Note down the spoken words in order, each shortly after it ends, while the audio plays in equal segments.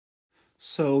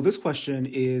So this question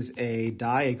is a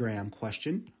diagram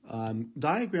question.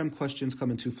 Diagram questions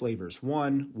come in two flavors.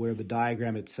 One, where the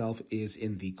diagram itself is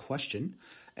in the question,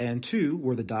 and two,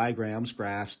 where the diagrams,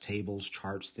 graphs, tables,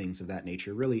 charts, things of that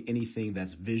nature, really anything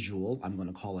that's visual, I'm going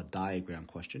to call a diagram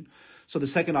question. So the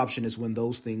second option is when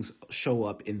those things show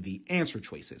up in the answer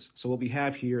choices. So what we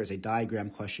have here is a diagram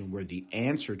question where the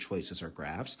answer choices are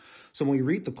graphs. So when we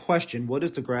read the question, what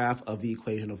is the graph of the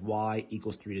equation of y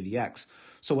equals 3 to the x?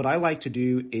 So what I like to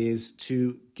do is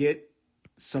to get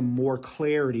some more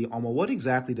clarity on, well, what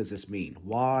exactly does this mean?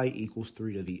 Y equals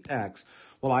 3 to the x.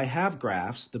 Well, I have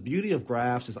graphs. The beauty of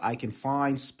graphs is I can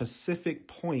find specific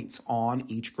points on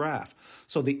each graph.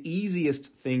 So the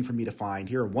easiest thing for me to find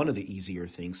here, or one of the easier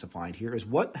things to find here, is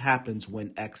what happens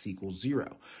when x equals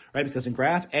 0, right? Because in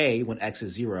graph A, when x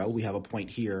is 0, we have a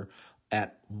point here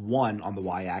at 1 on the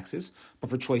y-axis. But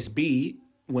for choice B,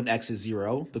 when x is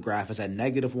 0, the graph is at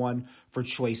 -1. For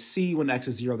choice C, when x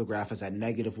is 0, the graph is at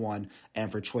 -1. And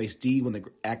for choice D, when the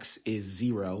x is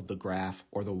 0, the graph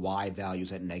or the y value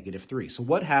is at -3. So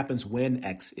what happens when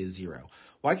x is 0?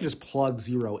 Well, I can just plug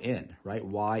 0 in, right?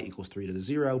 Y equals 3 to the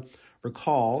 0.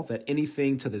 Recall that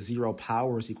anything to the 0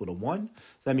 power is equal to 1.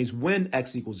 So that means when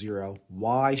x equals 0,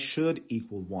 y should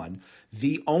equal 1.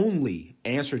 The only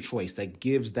answer choice that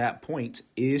gives that point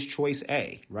is choice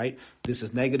A, right? This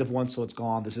is -1, so it's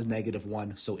gone. This is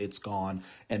 -1, so it's gone.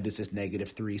 And this is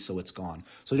 -3, so it's gone.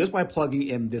 So just by plugging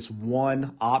in this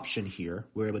one option here,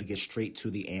 we're able to get straight to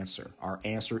the answer. Our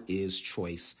answer is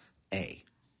choice A.